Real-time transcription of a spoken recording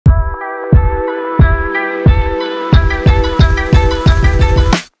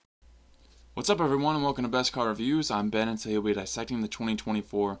What's up everyone and welcome to Best Car Reviews. I'm Ben and today we'll be dissecting the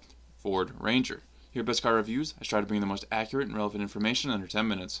 2024 Ford Ranger. Here at Best Car Reviews, I try to bring the most accurate and relevant information in under 10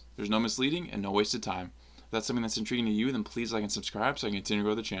 minutes. There's no misleading and no wasted time. If that's something that's intriguing to you, then please like and subscribe so I can continue to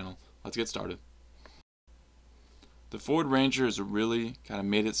grow the channel. Let's get started. The Ford Ranger has really kind of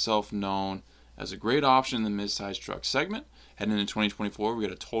made itself known as a great option in the mid-size truck segment. Heading into 2024, we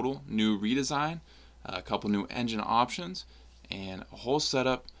got a total new redesign, a couple new engine options, and a whole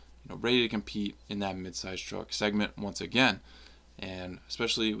setup ready to compete in that mid-size truck segment once again. And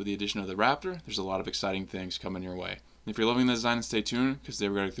especially with the addition of the Raptor, there's a lot of exciting things coming your way. And if you're loving the design, stay tuned because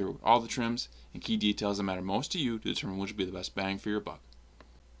they're going through all the trims and key details that matter most to you to determine which will be the best bang for your buck.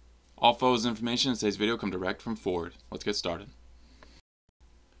 All photos and information in today's video come direct from Ford. Let's get started.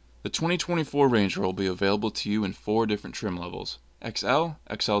 The 2024 Ranger will be available to you in 4 different trim levels: XL,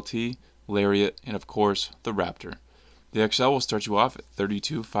 XLT, Lariat, and of course the Raptor. The XL will start you off at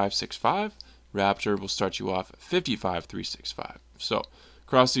 $32,565. Raptor will start you off at $55,365. So,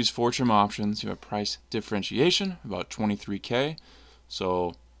 across these 4 trim options, you have price differentiation, about $23K.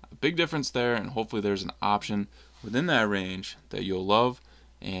 So, a big difference there, and hopefully there's an option within that range that you'll love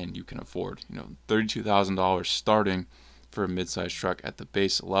and you can afford. $32,000 starting for a mid-size truck at the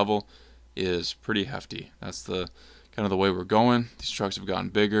base level is pretty hefty. That's the kind of the way we're going. These trucks have gotten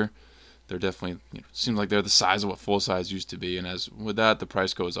bigger. They're definitely, seems like they're the size of what full size used to be, and as with that, the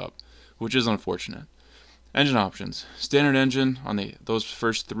price goes up, which is unfortunate. Engine options: standard engine on those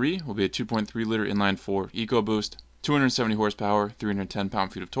first 3 will be a 2.3 liter inline 4 EcoBoost, 270 horsepower, 310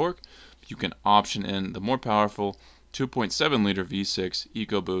 pound-feet of torque. You can option in the more powerful 2.7 liter V6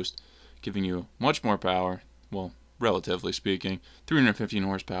 EcoBoost, giving you much more power. Well, relatively speaking, 315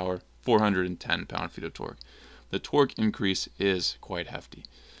 horsepower, 410 pound-feet of torque. The torque increase is quite hefty.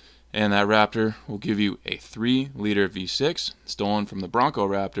 And that Raptor will give you a 3 liter V6 stolen from the Bronco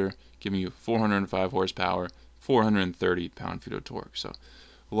Raptor, giving you 405 horsepower, 430 pound-feet of torque. So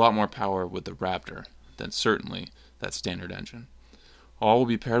a lot more power with the Raptor than certainly that standard engine. All will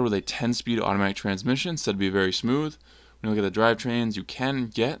be paired with a 10-speed automatic transmission, said to be very smooth. When you look at the drivetrains, you can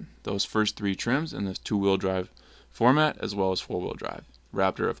get those first 3 trims in this 2-wheel drive format as well as 4-wheel drive.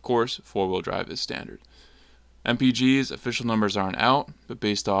 Raptor, of course, 4-wheel drive is standard. MPG's official numbers aren't out, but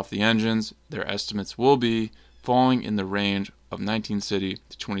based off the engines, their estimates will be falling in the range of 19 city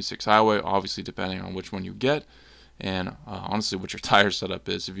to 26 highway, obviously depending on which one you get, and honestly what your tire setup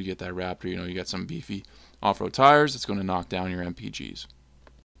is. If you get that Raptor, you got some beefy off-road tires, it's going to knock down your MPGs.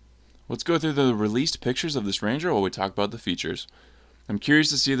 Let's go through the released pictures of this Ranger while we talk about the features. I'm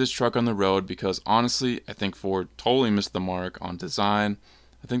curious to see this truck on the road because honestly, I think Ford totally missed the mark on design.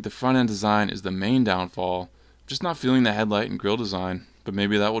 I think the front end design is the main downfall. Just not feeling the headlight and grille design, but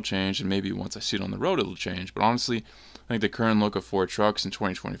maybe that will change, and maybe once I see it on the road it'll change. But honestly, I think the current look of Ford trucks in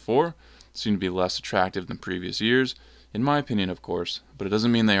 2024 seem to be less attractive than previous years, in my opinion of course, but it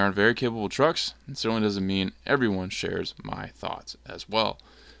doesn't mean they aren't very capable trucks, and certainly doesn't mean everyone shares my thoughts as well.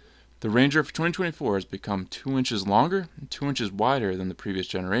 The Ranger for 2024 has become 2 inches longer and 2 inches wider than the previous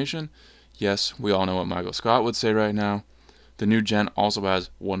generation. Yes, we all know what Michael Scott would say right now. The new gen also has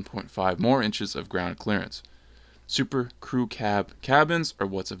 1.5 more inches of ground clearance. Super Crew Cab cabins are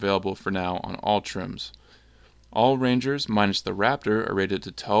what's available for now on all trims. All Rangers, minus the Raptor, are rated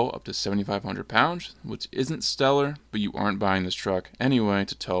to tow up to 7,500 pounds, which isn't stellar, but you aren't buying this truck anyway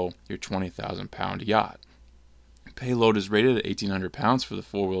to tow your 20,000 pound yacht. Payload is rated at 1,800 pounds for the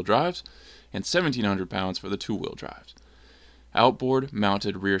 4-wheel drives and 1,700 pounds for the 2-wheel drives. Outboard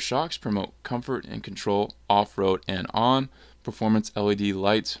mounted rear shocks promote comfort and control off-road and on. Performance LED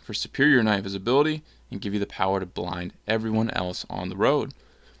lights for superior night visibility and give you the power to blind everyone else on the road.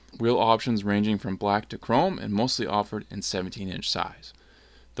 Wheel options ranging from black to chrome and mostly offered in 17-inch size.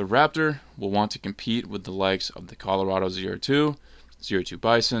 The Raptor will want to compete with the likes of the Colorado ZR2, ZR2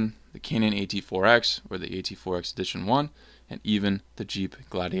 Bison, the Can-Am AT4X or the AT4X Edition 1, and even the Jeep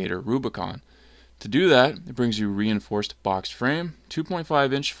Gladiator Rubicon. To do that, it brings you reinforced boxed frame,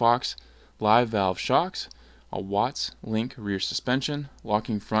 2.5-inch Fox live valve shocks, a Watts Link rear suspension,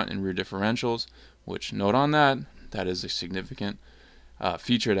 locking front and rear differentials, which note on that is a significant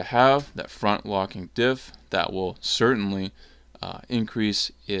feature to have, that front locking diff that will certainly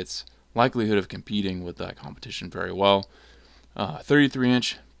increase its likelihood of competing with that competition very well.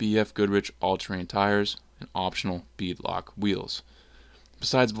 33-inch BF Goodrich all-terrain tires and optional beadlock wheels.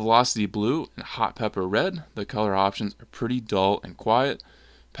 Besides Velocity Blue and Hot Pepper Red, the color options are pretty dull and quiet.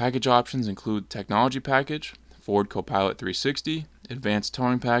 Package options include Technology Package, Ford Copilot 360, Advanced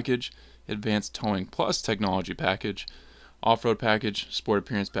Towing Package, Advanced Towing Plus Technology Package, Off-Road Package, Sport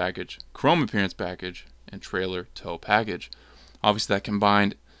Appearance Package, Chrome Appearance Package, and Trailer Tow Package. Obviously that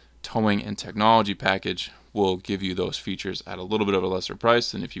combined towing and technology package will give you those features at a little bit of a lesser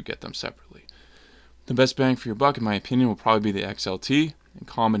price than if you get them separately. The best bang for your buck, in my opinion, will probably be the XLT in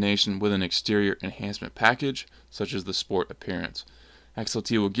combination with an exterior enhancement package such as the Sport Appearance.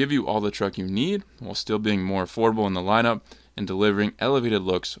 XLT will give you all the truck you need while still being more affordable in the lineup and delivering elevated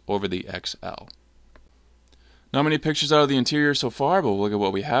looks over the XL. Not many pictures out of the interior so far, but we'll look at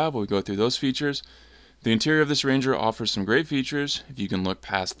what we have while we go through those features. The interior of this Ranger offers some great features if you can look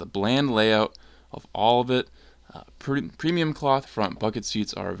past the bland layout of all of it. Premium cloth front bucket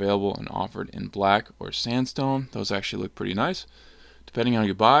seats are available and offered in black or sandstone. Those actually look pretty nice. Depending on how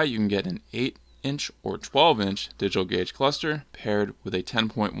you buy, you can get an 8-inch or 12-inch digital gauge cluster paired with a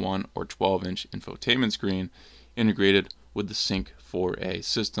 10.1 or 12-inch infotainment screen integrated with the Sync 4A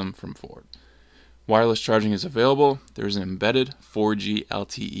system from Ford. Wireless charging is available. There's an embedded 4G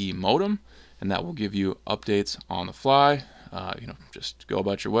LTE modem, and that will give you updates on the fly. Just go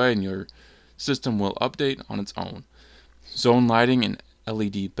about your way and your system will update on its own. Zone lighting and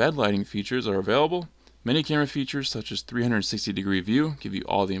LED bed lighting features are available. Many camera features such as 360-degree view give you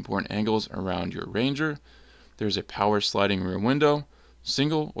all the important angles around your Ranger. There's a power sliding rear window,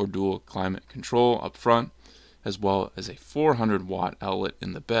 single or dual climate control up front, as well as a 400-watt outlet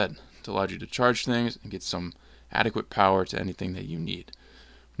in the bed to allow you to charge things and get some adequate power to anything that you need.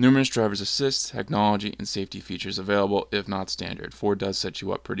 Numerous driver's assist, technology, and safety features available, if not standard. Ford does set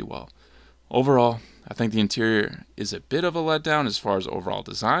you up pretty well. Overall, I think the interior is a bit of a letdown as far as overall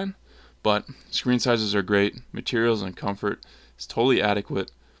design, but screen sizes are great, materials and comfort is totally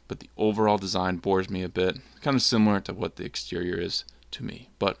adequate, but the overall design bores me a bit, kind of similar to what the exterior is to me.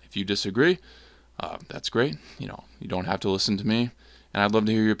 But if you disagree, that's great. You don't have to listen to me, and I'd love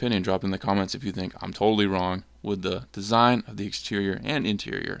to hear your opinion. Drop in the comments if you think I'm totally wrong with the design of the exterior and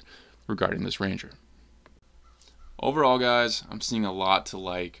interior regarding this Ranger. Overall, guys, I'm seeing a lot to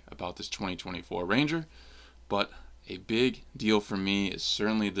like about this 2024 Ranger, but a big deal for me is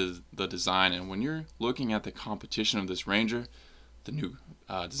certainly the design. And when you're looking at the competition of this Ranger, the new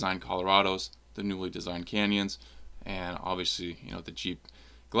designed Colorados, the newly designed Canyons, and obviously the Jeep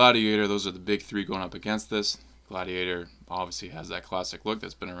Gladiator, those are the big three going up against this. Gladiator obviously has that classic look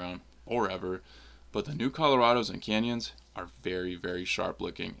that's been around forever, but the new Colorados and Canyons are very, very sharp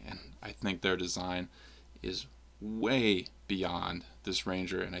looking, and I think their design is way beyond this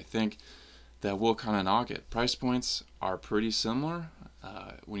Ranger, and I think that will kind of knock it. Price points are pretty similar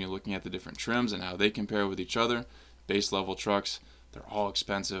when you're looking at the different trims and how they compare with each other. Base level trucks, they're all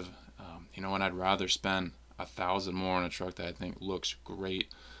expensive, and I'd rather spend $1,000 more on a truck that I think looks great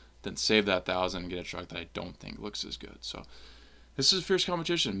than save that $1,000 and get a truck that I don't think looks as good. So this is a fierce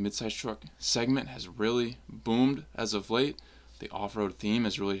competition. Mid-size truck segment has really boomed as of late. The off-road theme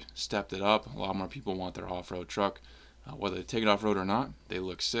has really stepped it up. A lot more people want their off-road truck. Whether they take it off-road or not, they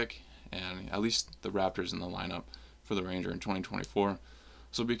look sick. And at least the Raptor's in the lineup for the Ranger in 2024.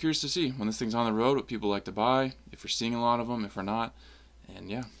 So be curious to see when this thing's on the road what people like to buy, if we're seeing a lot of them, if we're not. And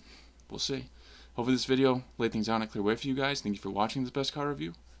yeah, we'll see. Hopefully this video laid things out in a clear way for you guys. Thank you for watching this Best Car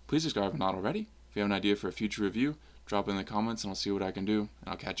Review. Please subscribe if not already. If you have an idea for a future review, drop it in the comments and I'll see what I can do. And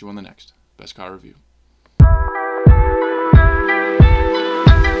I'll catch you on the next Best Car Review.